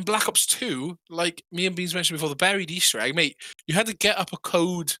if in Black Ops 2, like me and Beans mentioned before, the buried Easter egg, mate, you had to get up a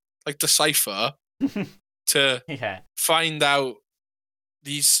code like Decipher to find out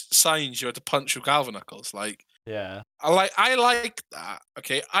these signs you had to punch with Galvan Knuckles. Like, I like that.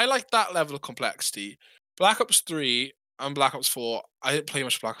 Okay, I like that level of complexity. Black Ops 3 and Black Ops 4, I didn't play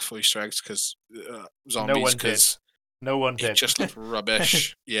much Black Ops 4 Easter eggs because zombies. No one did. It just looked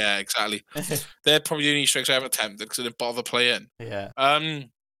rubbish. Yeah, exactly. They're probably the only Easter eggs I ever attempted because I didn't bother playing. Yeah. But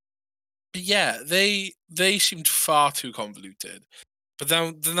yeah, they seemed far too convoluted. But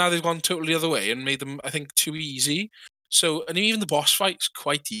now they've gone totally the other way and made them, I think, too easy. So, and even the boss fight's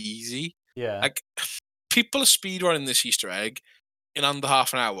quite easy. Yeah. Like, people are speedrunning this Easter egg in under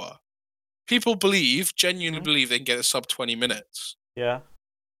half an hour. People genuinely believe they can get a sub 20 minutes. Yeah.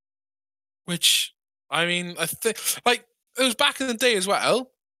 Which, I mean, I think, like, it was back in the day as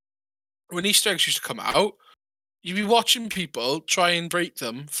well, when Easter eggs used to come out, you'd be watching people try and break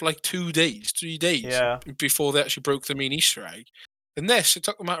them for like 2 days, 3 days before they actually broke the main Easter egg. And this, it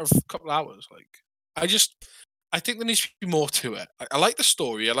took them out of a couple of hours. Like, I think there needs to be more to it. I like the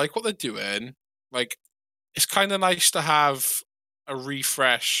story. I like what they're doing. Like, it's kind of nice to have a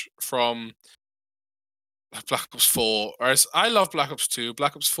refresh from Black Ops 4. Whereas I love Black Ops 2.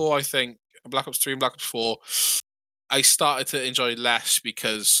 Black Ops 4, I think, Black Ops 3 and Black Ops 4, I started to enjoy less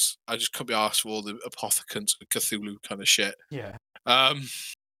because I just couldn't be asked for all the apothecants and Cthulhu kind of shit. Yeah.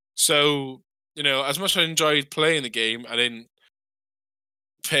 So, you know, as much as I enjoyed playing the game, I didn't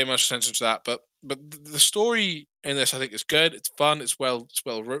pay much attention to that. But the story in this, I think, is good. It's fun. It's well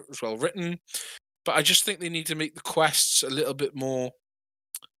written. But I just think they need to make the quests a little bit more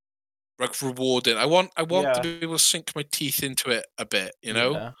like rewarding. I want to be able to sink my teeth into it a bit. You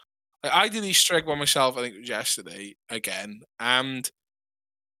know. Yeah. I did Easter egg by myself, I think it was yesterday, again. And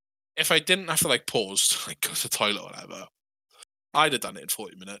if I didn't have to like pause to like go to the toilet or whatever, I'd have done it in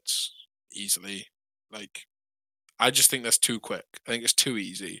 40 minutes easily. Like, I just think that's too quick. I think it's too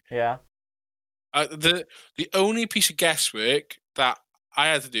easy. Yeah. The only piece of guesswork that I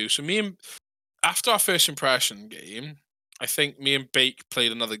had to do, so after our first impression game, I think me and Bake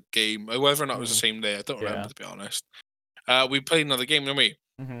played another game, whether or not it was the same day, I don't remember, to be honest. We played another game, didn't we?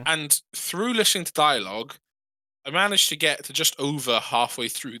 And through listening to dialogue, I managed to get to just over halfway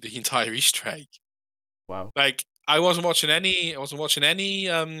through the entire Easter egg. Wow! Like, I wasn't watching any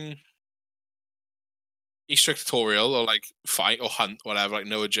Easter egg tutorial or like fight or hunt, whatever, like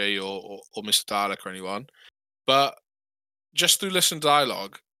Noah J or Mr. Dalek or anyone. But just through listening to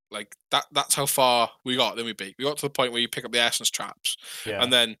dialogue, like that's how far we got. Then we got to the point where you pick up the essence traps,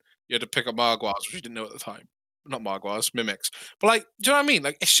 and then you had to pick up Margwars, which you didn't know at the time. Not Margwars, mimics. But like, do you know what I mean?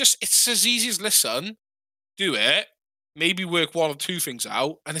 Like, it's as easy as listen, do it, maybe work one or two things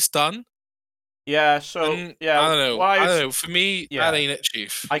out, and it's done. Yeah, so I don't know. Well, I don't know. For me, that ain't it,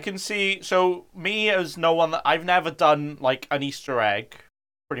 Chief. I can see. So me as no one that I've never done like an Easter egg,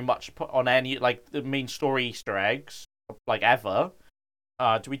 pretty much put on any like the main story Easter eggs like ever.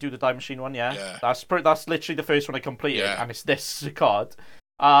 Do we do the Time Machine one? Yeah. That's literally the first one I completed, and it's this card.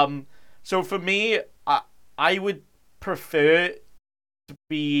 So for me, I would prefer to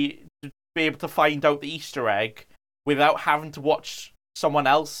be able to find out the Easter egg without having to watch someone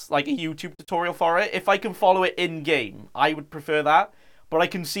else, like a YouTube tutorial for it. If I can follow it in game, I would prefer that. But I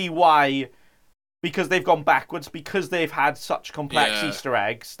can see why, because they've gone backwards, because they've had such complex Easter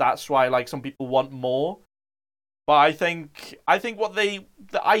eggs. That's why like some people want more. But I think what the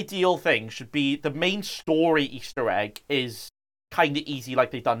ideal thing should be, the main story Easter egg is kind of easy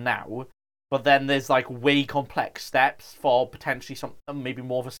like they've done now. But then there's like way complex steps for potentially something maybe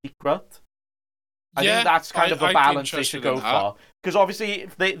more of a secret. I think that's kind of a balance they should go for. Because obviously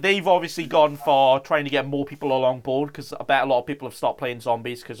they've obviously gone for trying to get more people along board, because I bet a lot of people have stopped playing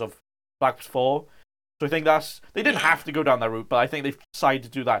zombies because of Black Ops 4. So I think they didn't have to go down that route, but I think they've decided to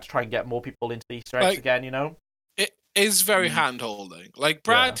do that to try and get more people into the Easter eggs again, you know? It is very hand-holding. Like,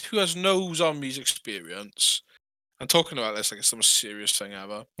 Brad, who has no zombies experience, I'm talking about this like it's some serious thing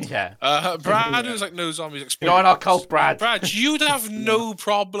ever. Yeah. Brad who's like no zombies experience. You're not cult, Brad. Brad, you'd have no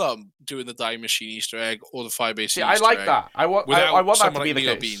problem doing the Die Machine Easter egg or the Firebase Easter egg. I like that. I want that to be the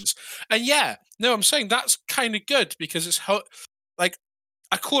case. Beans. And I'm saying that's kind of good because it's like,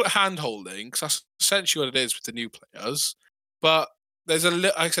 I call it hand-holding because that's essentially what it is with the new players. But there's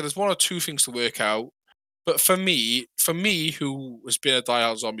like I said, there's one or two things to work out. But for me, who has been a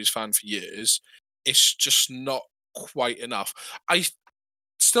diehard Zombies fan for years, it's just not quite enough. I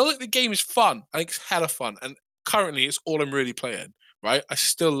still think the game is fun. I think it's hella fun, and currently it's all I'm really playing. Right, I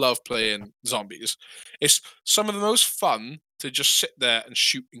still love playing zombies. It's some of the most fun to just sit there and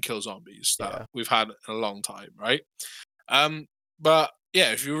shoot and kill zombies that we've had in a long time. Right, But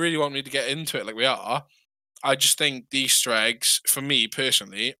yeah, if you really want me to get into it like we are, I just think the Easter eggs, for me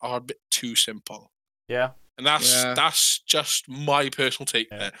personally, are a bit too simple. Yeah. And that's just my personal take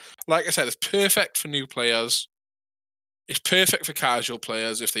there. Like I said, it's perfect for new players. It's perfect for casual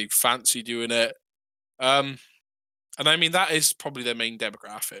players if they fancy doing it. And I mean, that is probably their main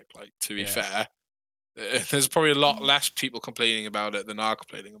demographic, like, to be fair. There's probably a lot less people complaining about it than are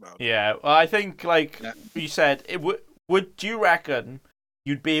complaining about it. Yeah, well, I think, like you said, would you reckon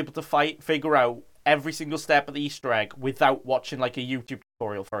you'd be able to figure out every single step of the Easter egg without watching, like, a YouTube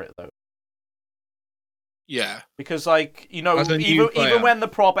tutorial for it, though? Yeah. Because, like, you know, even when the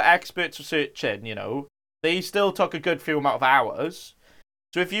proper experts were searching, you know, they still took a good few amount of hours.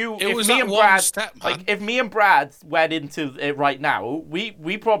 So if me and Brad went into it right now,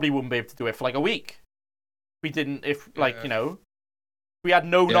 we probably wouldn't be able to do it for like a week. We didn't, you know, we had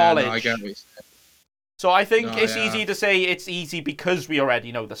no knowledge. No, I get what you're saying. So I think it's easy to say it's easy because we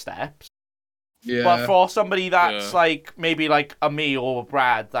already know the steps. Yeah. But for somebody that's like maybe like a me or a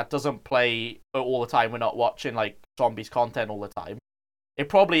Brad that doesn't play all the time, we're not watching like zombies content all the time. It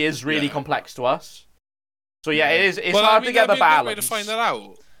probably is really complex to us. So yeah, it is. It's hard to get the balance. Way to find that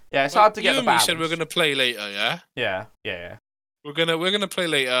out. Yeah, it's hard to get the balance. You said we're gonna play later, yeah. Yeah. We're gonna play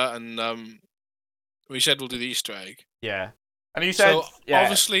later, and we said we'll do the Easter egg. Yeah, and you said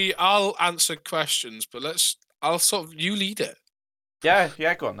obviously I'll answer questions, but I'll sort of you lead it. Yeah,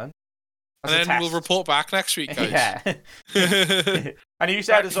 go on then. And then we'll report back next week, guys. Yeah. And you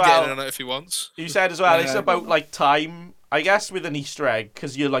said as well. On it if he wants. You said as well. It's about like time, I guess, with an Easter egg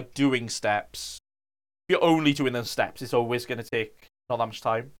because you're like doing steps. If you're only doing the steps, it's always going to take not that much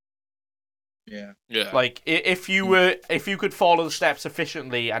time. Yeah. Like if you could follow the steps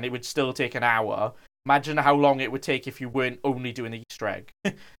efficiently and it would still take an hour. Imagine how long it would take if you weren't only doing the Easter egg.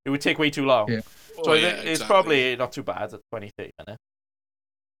 It would take way too long. Yeah. So it's probably not too bad at 20-30 minutes.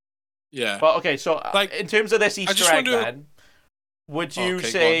 Yeah. But okay, so like in terms of this Easter egg, then would you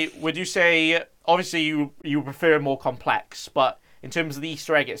say obviously you prefer more complex, but in terms of the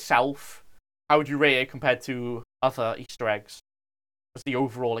Easter egg itself, how would you rate it compared to other Easter eggs? What's the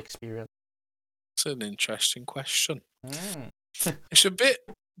overall experience? It's an interesting question. It's a bit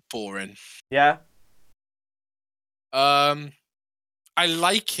boring. Yeah. I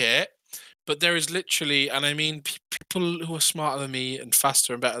like it, but there is literally, and I mean, people who are smarter than me and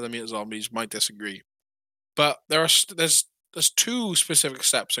faster and better than me at zombies might disagree. But there's two specific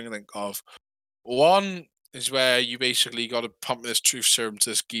steps I can think of. One is where you basically got to pump this truth serum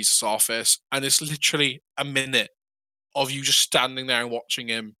to this geezer's office, and it's literally a minute of you just standing there and watching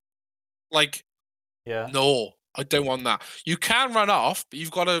him. Like, no, I don't want that. You can run off, but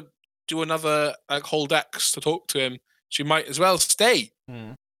you've got to do another like hold X to talk to him. So you might as well stay.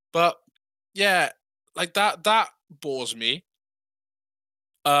 But yeah, like that bores me.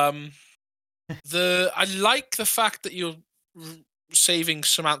 I like the fact that you're saving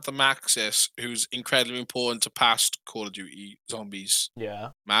Samantha Maxis, who's incredibly important to past Call of Duty Zombies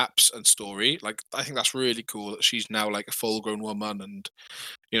maps and story. Like, I think that's really cool that she's now like a full-grown woman and,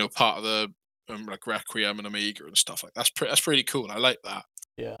 you know, part of the like Requiem and Omega and stuff like that. That's pretty cool. I like that.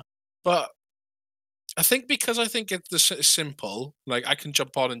 Yeah. But I think because I think it's simple, like I can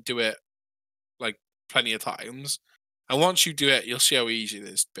jump on and do it like plenty of times. And once you do it, you'll see how easy it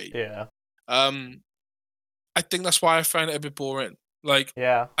is to beat. Yeah. I think that's why I find it a bit boring. Like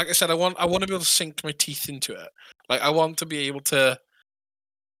I said, I want to be able to sink my teeth into it. Like I want to be able to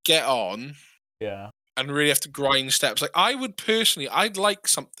get on. Yeah. And really have to grind steps. Like I'd like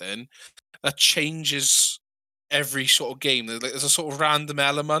something that changes every sort of game. There's a sort of random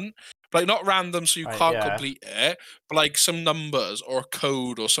element. Like not random so you can't complete it, but like some numbers or a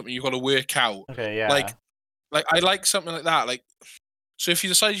code or something you've got to work out. Okay, yeah. Like I like something like that. Like so if you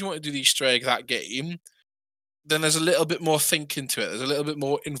decide you want to do the Easter egg that game, then there's a little bit more thinking to it. There's a little bit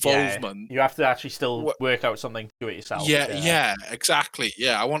more involvement. Yeah, you have to actually still work out something to do it yourself. Yeah, exactly.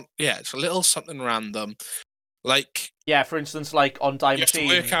 Yeah, it's a little something random. Like for instance, like on Die Machine,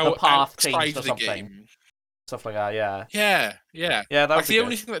 the path changed or something. Stuff like that, yeah. Yeah. Like the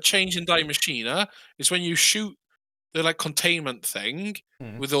only thing that changed in Die Machina is when you shoot the like containment thing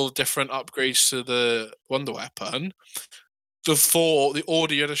with all the different upgrades to the Wonder Weapon. The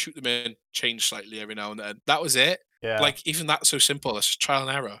order you had to shoot them in changed slightly every now and then. That was it. Yeah. Like even that's so simple. It's just trial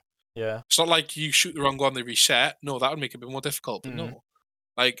and error. Yeah. It's not like you shoot the wrong one, they reset. No, that would make it a bit more difficult. But no,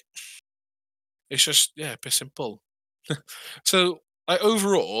 like it's just a bit simple. So like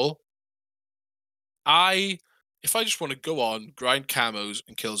overall, if I just want to go on, grind camos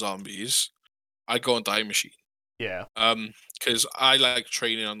and kill zombies, I go on Die Machine. Yeah. Because I like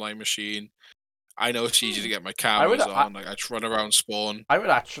training on Die Machine. I know it's easy to get my camos on. Like I just run around spawn. I would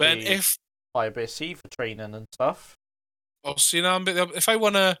actually Then if Firebase C for training and stuff. oh, see now, if I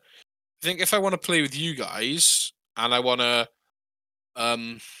wanna play with you guys and I wanna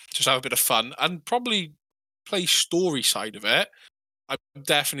just have a bit of fun and probably play story side of it, I'm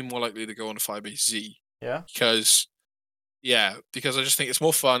definitely more likely to go on a Firebase Z. Yeah. Because I just think it's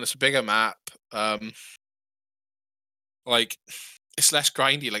more fun. It's a bigger map. Like it's less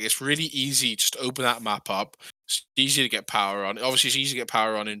grindy. Like it's really easy. Just open that map up. It's easy to get power on. Obviously, it's easy to get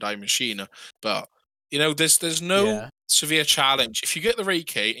power on in Diamond Machine, but there's no severe challenge. If you get the Ray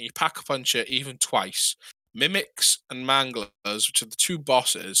K and you pack a punch it even twice, Mimics and Manglers, which are the two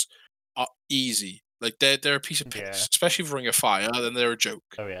bosses, are easy. Like they're a piece of piss, especially if Ring of Fire. Then they're a joke.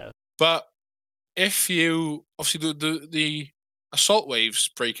 Oh yeah. But if you obviously the assault waves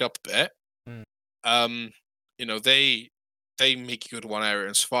break up a bit, they make you go to one area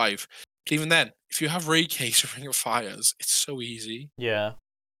and survive. But even then, if you have Ray Case or Ring of Fires, it's so easy. Yeah.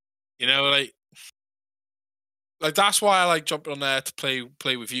 Like that's why I like jumping on there to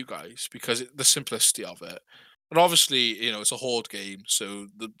play with you guys, because the simplicity of it. And obviously, it's a horde game, so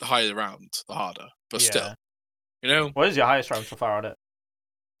the higher the round, the harder. But still, What is your highest round so far on it?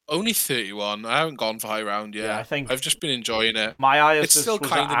 Only 31. I haven't gone for high round yet. Yeah, I think I've just been enjoying it. My highest it's still was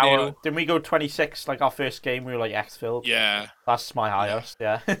kind of new. Didn't we go 26? Like our first game, we were like X-filled. Yeah. That's my highest.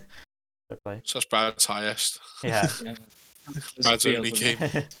 Yeah. So that's Brad's highest. Yeah. Brad's only game.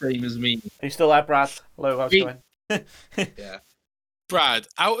 Same as me. Are you still there, Brad? Hello, how's it going? Yeah. Brad,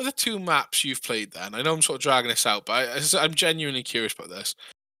 out of the two maps you've played then, I know I'm sort of dragging this out, but I'm genuinely curious about this.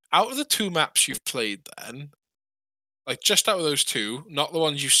 Out of the two maps you've played then, like just out of those two, not the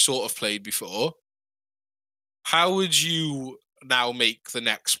ones you sort of played before, how would you now make the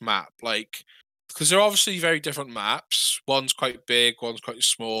next map? Like, because they're obviously very different maps. One's quite big, one's quite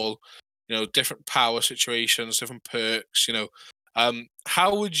small, different power situations, different perks,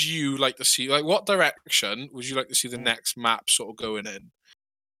 how would you like to see, like, what direction would you like to see the next map sort of going in?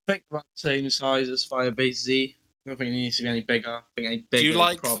 I think about the same size as Firebase Z. I don't think it needs to be any bigger. Do you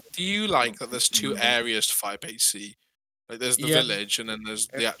like that there's two areas to Firebase Z? Like there's the village and then there's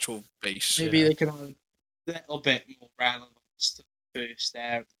the actual base. Maybe they can have a little bit more relevance to the first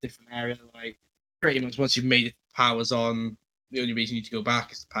different area. Like pretty much once you've made it powers on, the only reason you need to go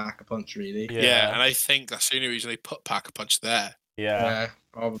back is to pack a punch, really. Yeah, and I think that's the only reason they put pack a punch there. Yeah,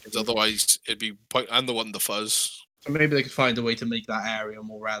 probably. Because otherwise it'd be and the Wonder Fuzz. So maybe they could find a way to make that area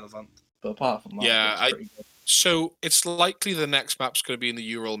more relevant. But apart from that, so it's likely the next map's going to be in the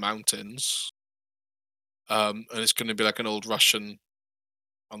Ural Mountains. And it's going to be like an old Russian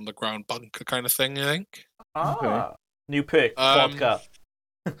underground bunker kind of thing, I think. Okay. New pick, vodka.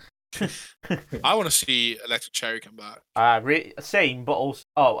 I want to see Electric Cherry come back. Same, but also...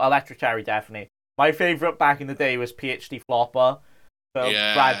 Oh, Electric Cherry, definitely. My favourite back in the day was PhD Flopper. So,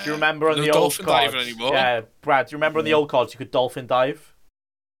 yeah. Brad, do you remember on the old cards? Yeah, Brad, do you remember on the old cards you could dolphin dive?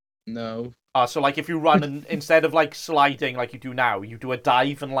 No. So like if you run and instead of like sliding like you do now, you do a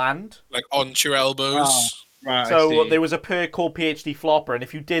dive and land. Like onto your elbows. Oh, right, so there was a perk called PhD Flopper, and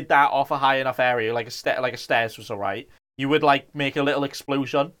if you did that off a high enough area, like a stairs was alright, you would like make a little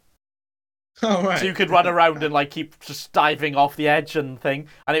explosion. Oh, right. So you could run around and like keep just diving off the edge and thing,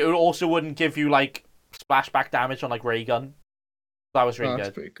 and it also wouldn't give you like splashback damage on like ray gun. That was really good.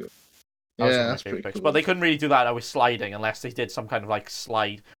 That's pretty good. That's pretty cool. But they couldn't really do that with sliding unless they did some kind of like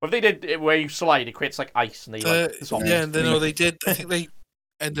slide. But if they did it where you slide, it creates like ice and they they did. I think they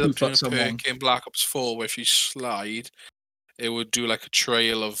ended up doing a perk in Black Ops 4 where if you slide, it would do like a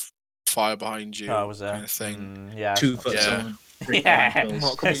trail of fire behind you. Oh, was kind of thing. 2 foot. Yeah,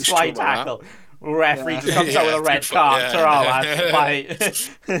 slide tackle. Referee just comes out with a red card.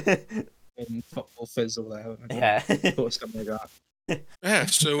 In football fizzle there. Yeah. Something like that. Yeah.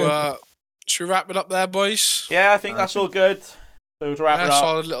 So should we wrap it up there, boys? Yeah, I think that's all good. So to wrap it up,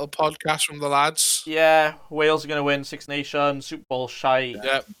 solid little podcast from the lads. Yeah, Wales are going to win Six Nations, Super Bowl shite.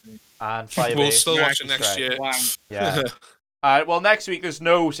 Yep. And Firebase. We'll still watch it next year. Wow. Yeah. Alright, well, next week there's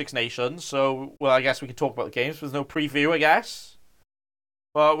no Six Nations, so, well, I guess we can talk about the games. There's no preview, I guess.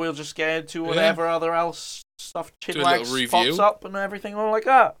 But we'll just get into whatever other else stuff Chinwags pops up and everything all like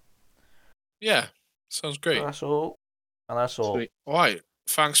that. Yeah, sounds great. So that's all. And that's all. Sweet. All right.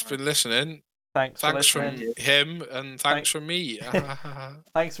 Thanks for listening. Thanks from him, and thanks from me.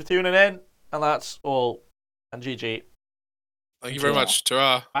 Thanks for tuning in, and that's all. And GG. Thank you very much.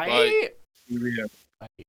 Ta-ra. Bye. Bye. Bye.